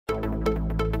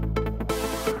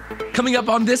Coming up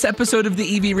on this episode of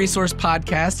the EV Resource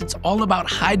Podcast, it's all about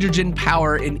hydrogen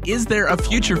power and is there a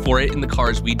future for it in the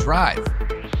cars we drive?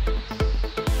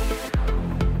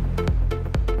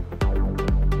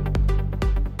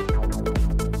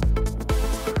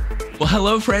 Well,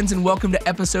 hello, friends, and welcome to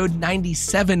episode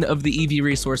 97 of the EV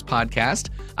Resource Podcast.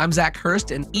 I'm Zach Hurst,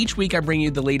 and each week I bring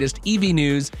you the latest EV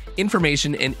news,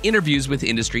 information, and interviews with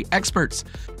industry experts.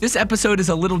 This episode is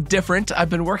a little different.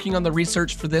 I've been working on the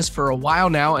research for this for a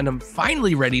while now, and I'm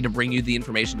finally ready to bring you the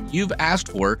information you've asked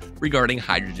for regarding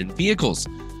hydrogen vehicles.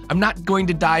 I'm not going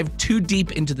to dive too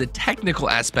deep into the technical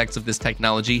aspects of this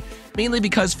technology, mainly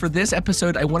because for this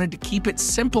episode I wanted to keep it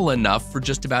simple enough for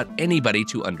just about anybody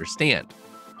to understand.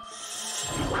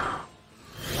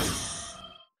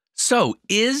 So,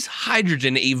 is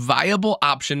hydrogen a viable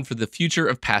option for the future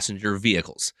of passenger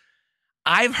vehicles?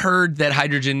 I've heard that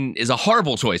hydrogen is a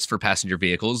horrible choice for passenger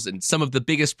vehicles, and some of the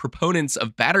biggest proponents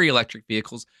of battery electric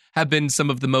vehicles have been some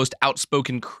of the most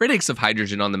outspoken critics of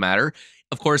hydrogen on the matter.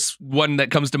 Of course, one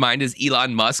that comes to mind is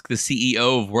Elon Musk, the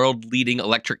CEO of world-leading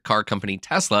electric car company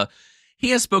Tesla.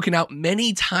 He has spoken out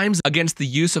many times against the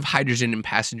use of hydrogen in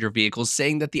passenger vehicles,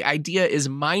 saying that the idea is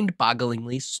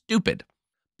mind-bogglingly stupid.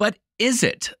 But is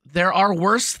it? There are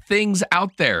worse things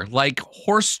out there, like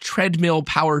horse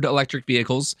treadmill-powered electric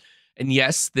vehicles. And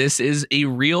yes, this is a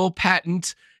real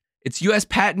patent. It's U.S.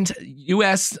 patent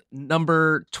U.S.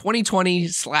 number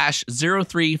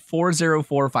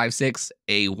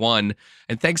 2020/0340456A1.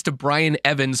 And thanks to Brian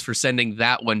Evans for sending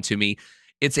that one to me.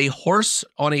 It's a horse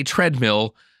on a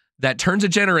treadmill that turns a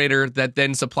generator that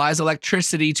then supplies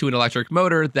electricity to an electric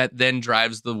motor that then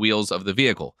drives the wheels of the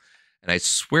vehicle. And I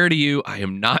swear to you, I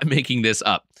am not making this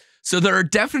up. So there are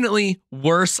definitely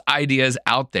worse ideas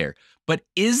out there. But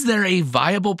is there a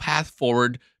viable path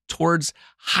forward towards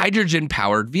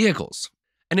hydrogen-powered vehicles?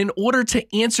 And in order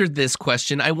to answer this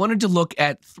question, I wanted to look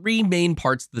at three main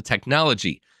parts of the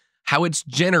technology: how it's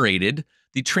generated,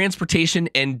 the transportation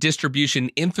and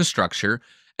distribution infrastructure,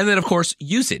 and then, of course,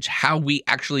 usage, how we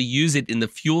actually use it in the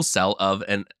fuel cell of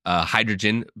a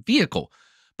hydrogen vehicle.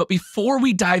 But before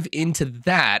we dive into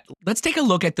that, let's take a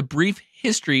look at the brief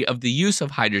history of the use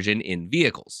of hydrogen in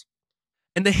vehicles.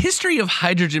 And the history of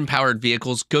hydrogen-powered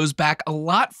vehicles goes back a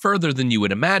lot further than you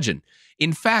would imagine.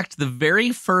 In fact, the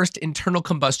very first internal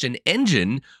combustion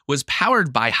engine was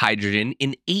powered by hydrogen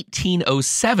in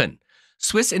 1807.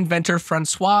 Swiss inventor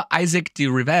François-Isaac de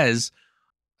Rives,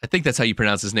 I think that's how you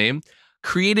pronounce his name,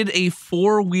 created a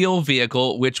four-wheel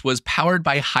vehicle which was powered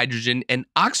by hydrogen and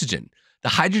oxygen. The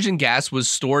hydrogen gas was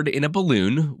stored in a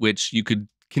balloon, which you could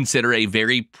consider a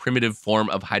very primitive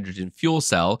form of hydrogen fuel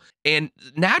cell, and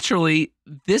naturally,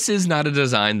 this is not a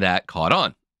design that caught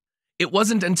on. It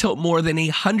wasn't until more than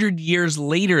 100 years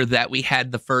later that we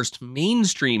had the first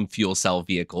mainstream fuel cell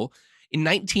vehicle. In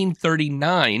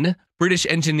 1939, British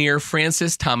engineer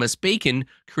Francis Thomas Bacon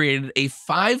created a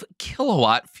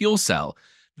 5-kilowatt fuel cell.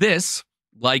 This,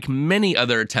 like many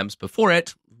other attempts before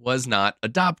it, was not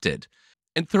adopted.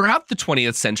 And throughout the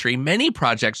 20th century, many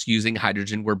projects using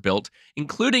hydrogen were built,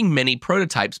 including many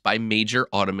prototypes by major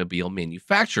automobile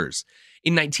manufacturers.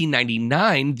 In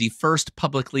 1999, the first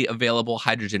publicly available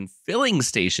hydrogen filling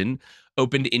station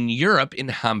opened in Europe in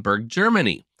Hamburg,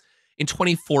 Germany. In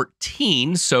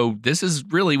 2014, so this is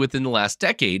really within the last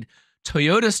decade,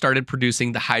 Toyota started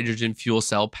producing the hydrogen fuel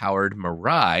cell powered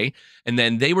Mirai, and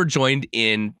then they were joined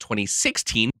in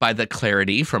 2016 by the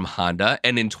Clarity from Honda,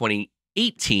 and in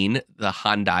 2018, the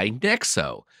Hyundai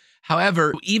Nexo.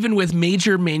 However, even with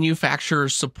major manufacturer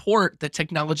support, the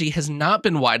technology has not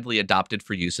been widely adopted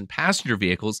for use in passenger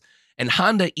vehicles, and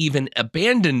Honda even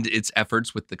abandoned its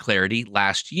efforts with the Clarity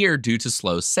last year due to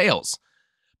slow sales.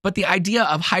 But the idea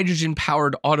of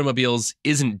hydrogen-powered automobiles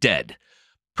isn't dead.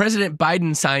 President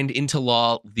Biden signed into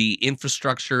law the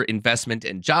Infrastructure Investment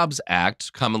and Jobs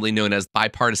Act, commonly known as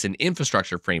Bipartisan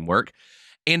Infrastructure Framework,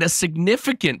 and a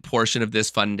significant portion of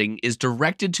this funding is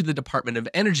directed to the Department of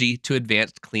Energy to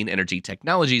advance clean energy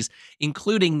technologies,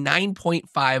 including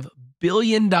 $9.5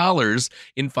 billion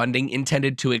in funding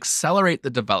intended to accelerate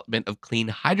the development of clean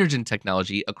hydrogen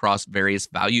technology across various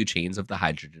value chains of the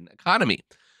hydrogen economy.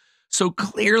 So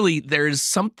clearly, there is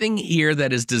something here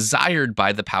that is desired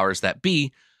by the powers that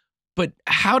be, but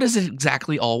how does it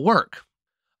exactly all work?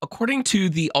 According to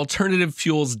the Alternative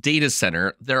Fuels Data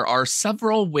Center, there are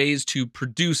several ways to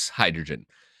produce hydrogen.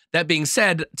 That being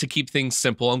said, to keep things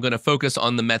simple, I'm going to focus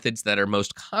on the methods that are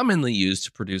most commonly used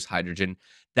to produce hydrogen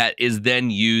that is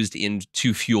then used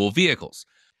to fuel vehicles: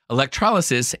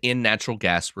 electrolysis and natural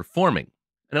gas reforming.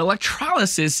 An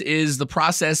electrolysis is the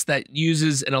process that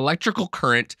uses an electrical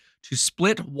current to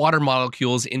split water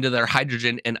molecules into their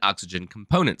hydrogen and oxygen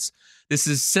components. This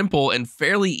is simple and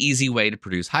fairly easy way to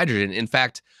produce hydrogen. In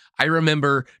fact, I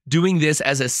remember doing this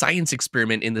as a science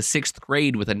experiment in the 6th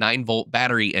grade with a 9-volt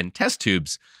battery and test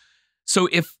tubes. So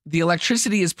if the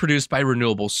electricity is produced by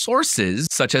renewable sources,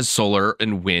 such as solar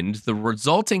and wind, the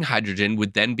resulting hydrogen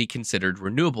would then be considered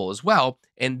renewable as well,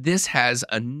 and this has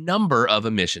a number of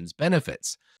emissions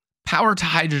benefits. Power to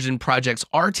hydrogen projects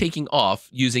are taking off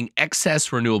using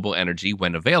excess renewable energy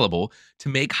when available to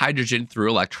make hydrogen through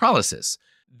electrolysis.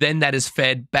 Then that is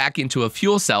fed back into a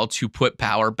fuel cell to put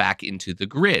power back into the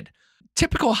grid.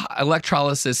 Typical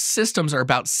electrolysis systems are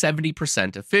about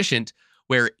 70% efficient,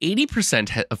 where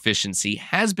 80% efficiency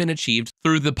has been achieved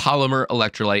through the polymer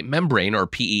electrolyte membrane, or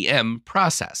PEM,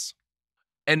 process.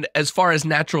 And as far as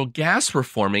natural gas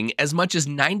reforming, as much as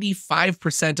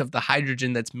 95% of the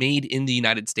hydrogen that's made in the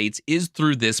United States is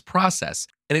through this process,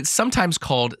 and it's sometimes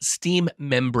called steam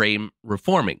membrane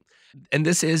reforming. And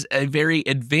this is a very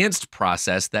advanced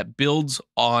process that builds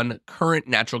on current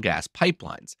natural gas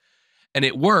pipelines. And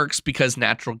it works because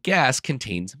natural gas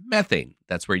contains methane.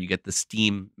 That's where you get the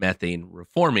steam methane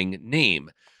reforming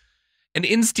name. And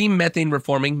in steam methane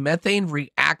reforming, methane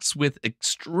reacts with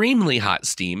extremely hot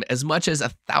steam, as much as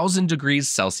 1,000 degrees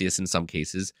Celsius in some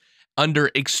cases,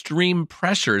 under extreme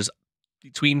pressures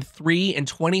between 3 and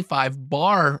 25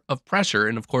 bar of pressure.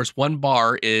 And of course, 1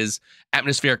 bar is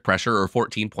atmospheric pressure, or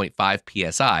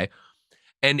 14.5 psi.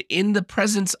 And in the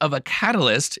presence of a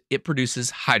catalyst, it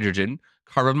produces hydrogen,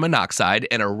 carbon monoxide,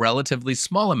 and a relatively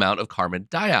small amount of carbon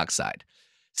dioxide.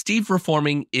 Steam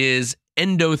reforming is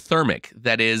endothermic,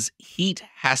 that is, heat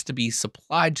has to be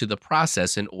supplied to the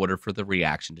process in order for the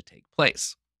reaction to take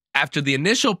place. After the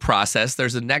initial process,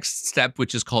 there's a next step,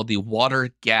 which is called the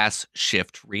water-gas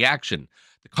shift reaction.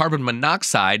 The carbon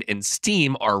monoxide and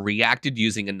steam are reacted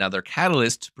using another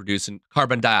catalyst to produce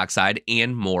carbon dioxide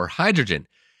and more hydrogen.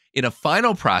 In a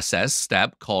final process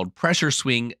step called pressure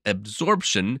swing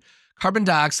absorption, carbon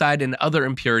dioxide and other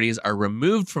impurities are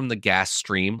removed from the gas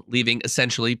stream, leaving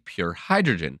essentially pure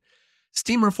hydrogen.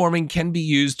 Steam reforming can be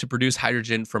used to produce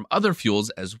hydrogen from other fuels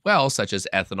as well, such as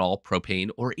ethanol, propane,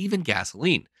 or even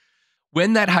gasoline.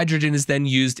 When that hydrogen is then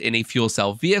used in a fuel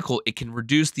cell vehicle, it can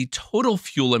reduce the total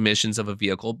fuel emissions of a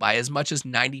vehicle by as much as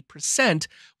 90%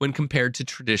 when compared to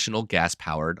traditional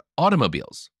gas-powered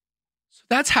automobiles. So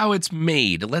that's how it's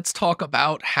made. Let's talk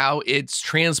about how it's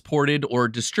transported or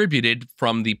distributed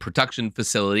from the production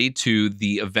facility to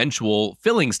the eventual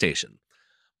filling station.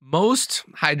 Most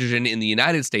hydrogen in the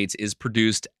United States is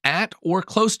produced at or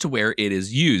close to where it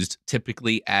is used,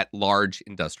 typically at large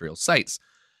industrial sites.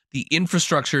 The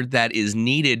infrastructure that is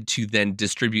needed to then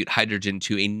distribute hydrogen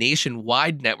to a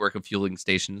nationwide network of fueling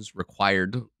stations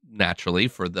required, naturally,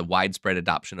 for the widespread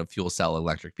adoption of fuel cell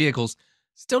electric vehicles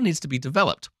still needs to be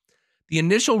developed. The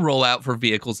initial rollout for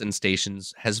vehicles and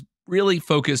stations has really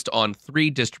focused on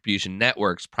 3 distribution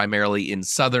networks, primarily in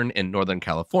Southern and Northern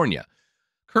California.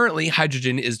 Currently,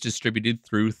 hydrogen is distributed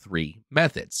through 3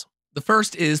 methods. The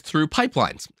first is through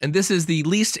pipelines, and this is the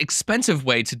least expensive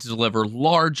way to deliver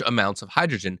large amounts of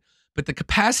hydrogen, but the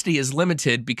capacity is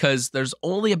limited because there's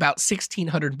only about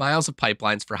 1,600 miles of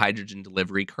pipelines for hydrogen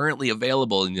delivery currently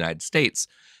available in the United States.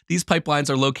 These pipelines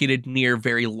are located near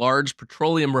very large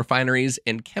petroleum refineries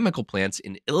and chemical plants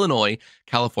in Illinois,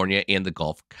 California, and the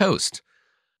Gulf Coast.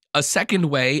 A second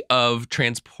way of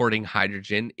transporting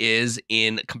hydrogen is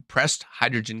in compressed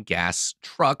hydrogen gas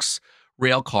trucks,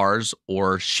 rail cars,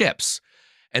 or ships.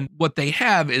 And what they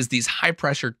have is these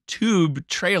high-pressure tube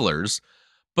trailers,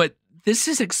 but this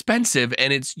is expensive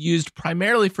and it's used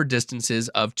primarily for distances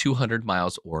of 200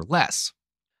 miles or less.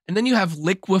 And then you have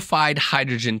liquefied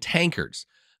hydrogen tankers.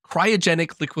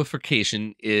 Cryogenic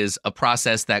liquefaction is a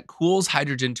process that cools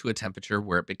hydrogen to a temperature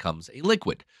where it becomes a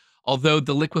liquid. Although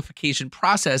the liquefaction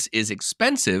process is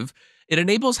expensive, it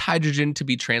enables hydrogen to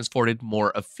be transported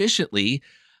more efficiently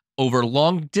over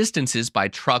long distances by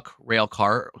truck, rail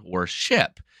car, or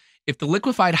ship. If the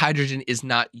liquefied hydrogen is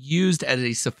not used at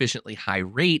a sufficiently high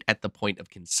rate at the point of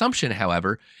consumption,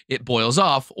 however, it boils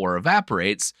off or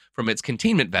evaporates from its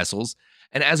containment vessels,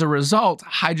 and as a result,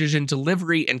 hydrogen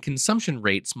delivery and consumption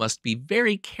rates must be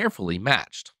very carefully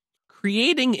matched.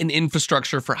 Creating an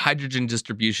infrastructure for hydrogen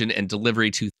distribution and delivery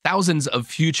to thousands of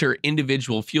future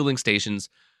individual fueling stations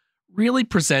really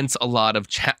presents a lot of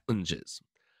challenges,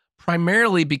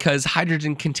 primarily because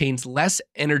hydrogen contains less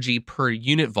energy per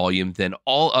unit volume than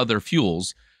all other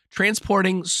fuels.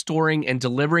 Transporting, storing, and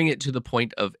delivering it to the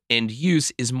point of end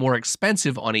use is more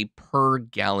expensive on a per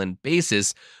gallon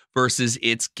basis versus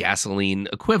its gasoline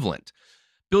equivalent.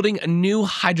 Building a new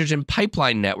hydrogen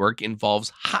pipeline network involves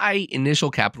high initial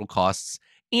capital costs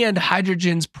And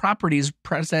hydrogen's properties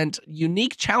present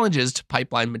unique challenges to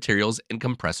pipeline materials and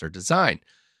compressor design.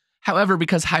 However,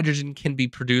 because hydrogen can be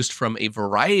produced from a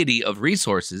variety of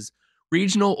resources,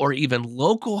 regional or even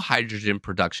local hydrogen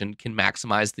production can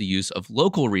maximize the use of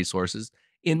local resources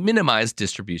and minimize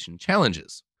distribution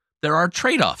challenges. There are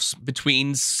trade offs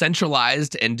between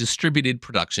centralized and distributed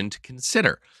production to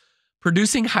consider.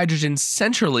 Producing hydrogen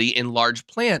centrally in large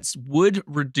plants would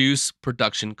reduce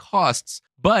production costs,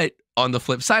 but on the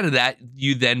flip side of that,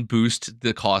 you then boost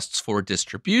the costs for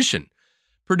distribution.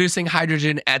 Producing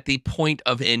hydrogen at the point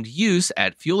of end use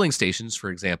at fueling stations,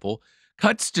 for example,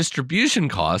 cuts distribution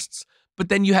costs, but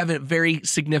then you have a very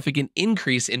significant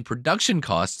increase in production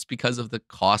costs because of the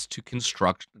cost to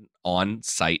construct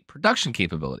on-site production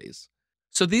capabilities.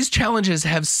 So these challenges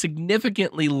have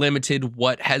significantly limited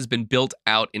what has been built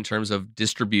out in terms of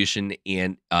distribution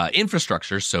and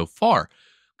infrastructure so far.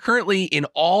 Currently, in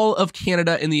all of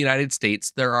Canada and the United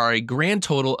States, there are a grand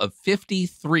total of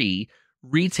 53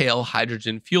 retail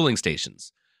hydrogen fueling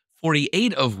stations,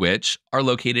 48 of which are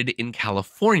located in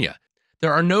California.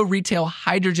 There are no retail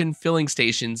hydrogen filling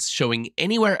stations showing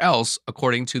anywhere else,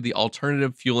 according to the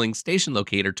Alternative Fueling Station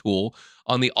Locator tool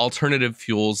on the Alternative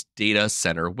Fuels Data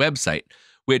Center website,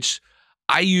 which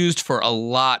I used for a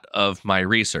lot of my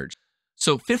research.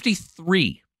 So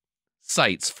 53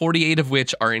 sites, 48 of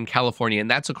which are in California, and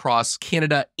that's across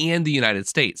Canada and the United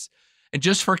States. And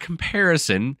just for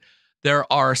comparison, there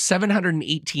are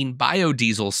 718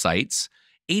 biodiesel sites,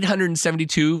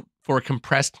 872 for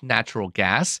compressed natural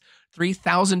gas,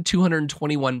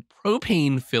 3,221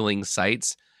 propane filling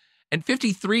sites, and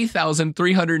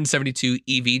 53,372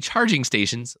 EV charging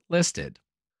stations listed.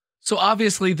 So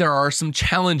obviously there are some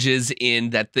challenges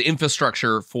in that the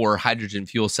infrastructure for hydrogen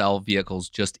fuel cell vehicles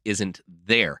just isn't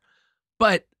there.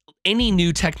 But any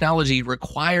new technology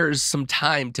requires some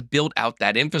time to build out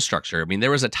that infrastructure. I mean,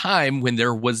 there was a time when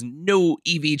there was no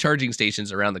EV charging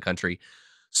stations around the country.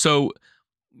 So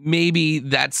maybe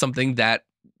that's something that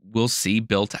we'll see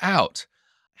built out.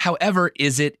 However,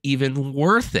 is it even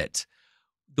worth it?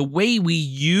 The way we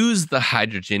use the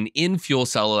hydrogen in fuel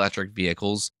cell electric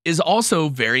vehicles is also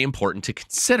very important to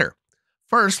consider.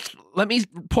 First, let me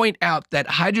point out that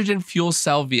hydrogen fuel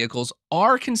cell vehicles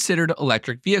are considered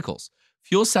electric vehicles.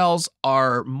 Fuel cells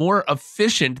are more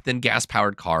efficient than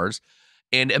gas-powered cars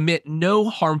and emit no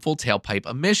harmful tailpipe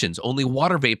emissions, only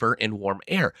water vapor and warm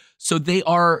air. So they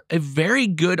are a very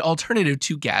good alternative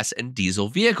to gas and diesel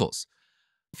vehicles.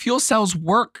 Fuel cells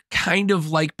work kind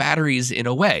of like batteries in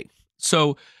a way.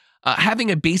 So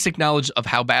having a basic knowledge of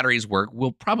how batteries work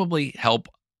will probably help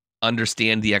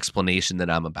understand the explanation that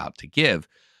I'm about to give.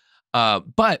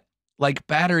 But like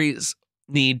batteries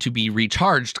need to be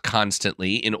recharged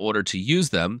constantly in order to use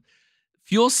them,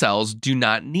 fuel cells do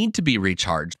not need to be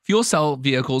recharged. Fuel cell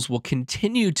vehicles will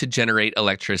continue to generate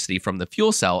electricity from the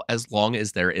fuel cell as long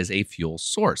as there is a fuel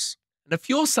source. And a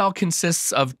fuel cell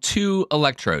consists of two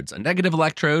electrodes, a negative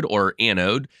electrode or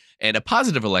anode, and a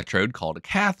positive electrode called a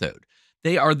cathode.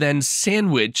 They are then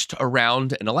sandwiched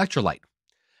around an electrolyte.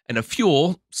 And a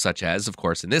fuel, such as, of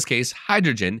course, in this case,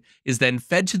 hydrogen, is then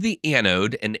fed to the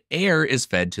anode and air is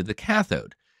fed to the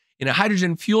cathode. In a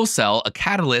hydrogen fuel cell, a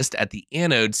catalyst at the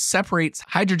anode separates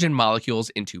hydrogen molecules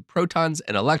into protons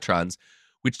and electrons,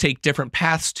 which take different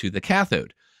paths to the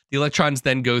cathode. The electrons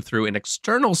then go through an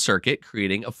external circuit,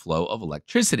 creating a flow of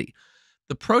electricity.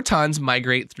 The protons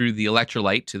migrate through the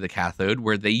electrolyte to the cathode,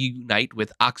 where they unite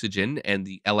with oxygen and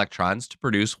the electrons to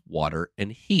produce water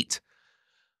and heat.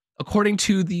 According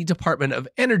to the Department of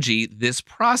Energy, this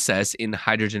process in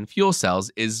hydrogen fuel cells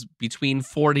is between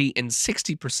 40 and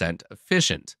 60%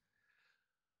 efficient.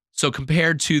 So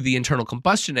compared to the internal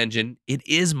combustion engine, it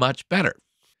is much better.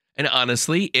 And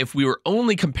honestly, if we were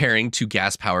only comparing to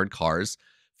gas-powered cars,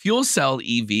 fuel cell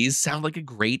EVs sound like a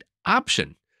great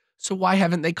option. So why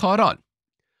haven't they caught on?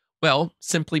 Well,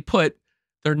 simply put,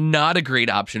 they're not a great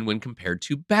option when compared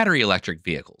to battery electric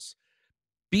vehicles.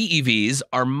 BEVs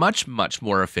are much, much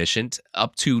more efficient,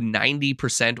 up to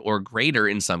 90% or greater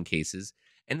in some cases,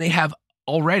 and they have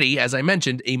already, as I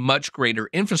mentioned, a much greater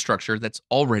infrastructure that's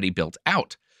already built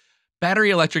out.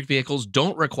 Battery electric vehicles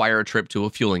don't require a trip to a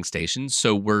fueling station,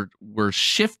 so we're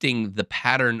shifting the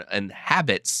pattern and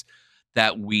habits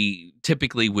that we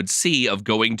typically would see of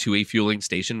going to a fueling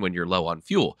station when you're low on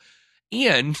fuel.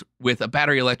 And with a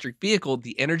battery electric vehicle,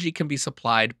 the energy can be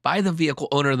supplied by the vehicle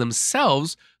owner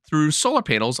themselves through solar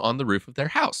panels on the roof of their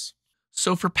house.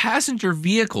 So for passenger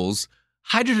vehicles,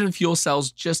 hydrogen fuel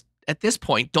cells just at this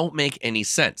point don't make any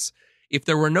sense. If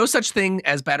there were no such thing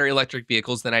as battery electric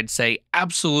vehicles, then I'd say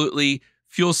absolutely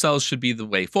fuel cells should be the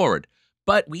way forward.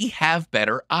 But we have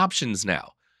better options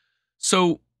now.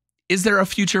 So Is there a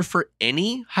future for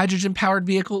any hydrogen-powered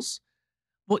vehicles?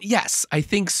 Well, yes, I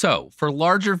think so. For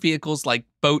larger vehicles like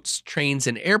boats, trains,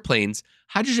 and airplanes,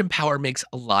 hydrogen power makes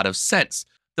a lot of sense.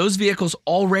 Those vehicles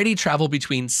already travel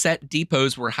between set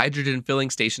depots where hydrogen filling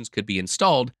stations could be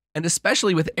installed, and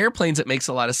especially with airplanes, it makes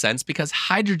a lot of sense because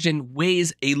hydrogen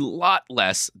weighs a lot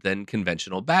less than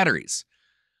conventional batteries.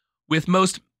 With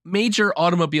most major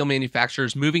automobile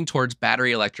manufacturers moving towards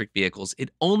battery electric vehicles, it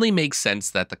only makes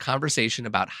sense that the conversation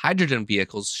about hydrogen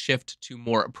vehicles shift to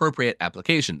more appropriate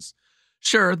applications.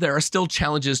 Sure, there are still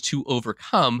challenges to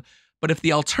overcome, but if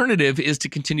the alternative is to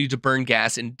continue to burn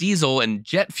gas and diesel and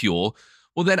jet fuel,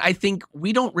 well, then I think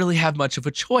we don't really have much of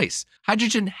a choice.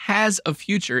 Hydrogen has a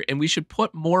future, and we should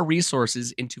put more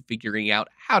resources into figuring out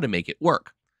how to make it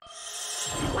work.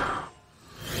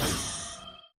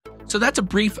 So that's a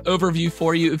brief overview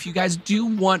for you. If you guys do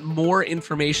want more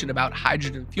information about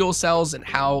hydrogen fuel cells and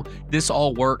how this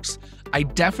all works, I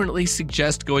definitely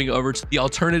suggest going over to the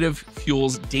Alternative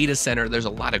Fuels Data Center. There's a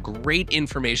lot of great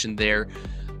information there.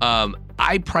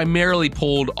 I primarily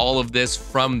pulled all of this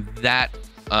from that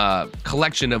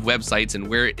collection of websites and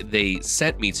where they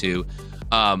sent me to.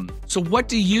 So what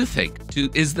do you think?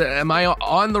 Am I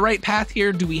on the right path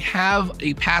here? Do we have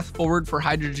a path forward for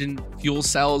hydrogen fuel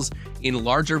cells in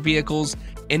larger vehicles?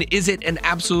 And is it an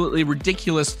absolutely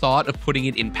ridiculous thought of putting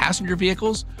it in passenger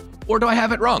vehicles? Or do I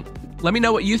have it wrong? Let me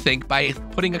know what you think by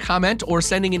putting a comment or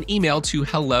sending an email to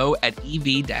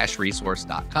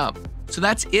hello@ev-resource.com. So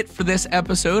that's it for this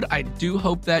episode. I do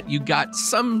hope that you got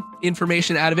some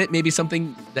information out of it, maybe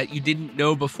something that you didn't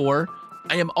know before.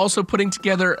 I am also putting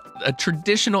together a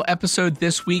traditional episode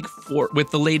this week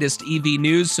with the latest EV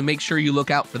news, so make sure you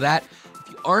look out for that.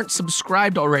 If you aren't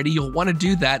subscribed already, you'll want to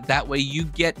do that. That way you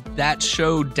get that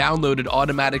show downloaded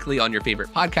automatically on your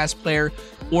favorite podcast player,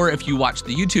 or if you watch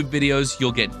the YouTube videos,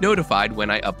 you'll get notified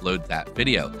when I upload that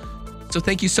video. So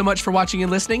thank you so much for watching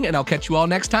and listening, and I'll catch you all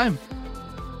next time.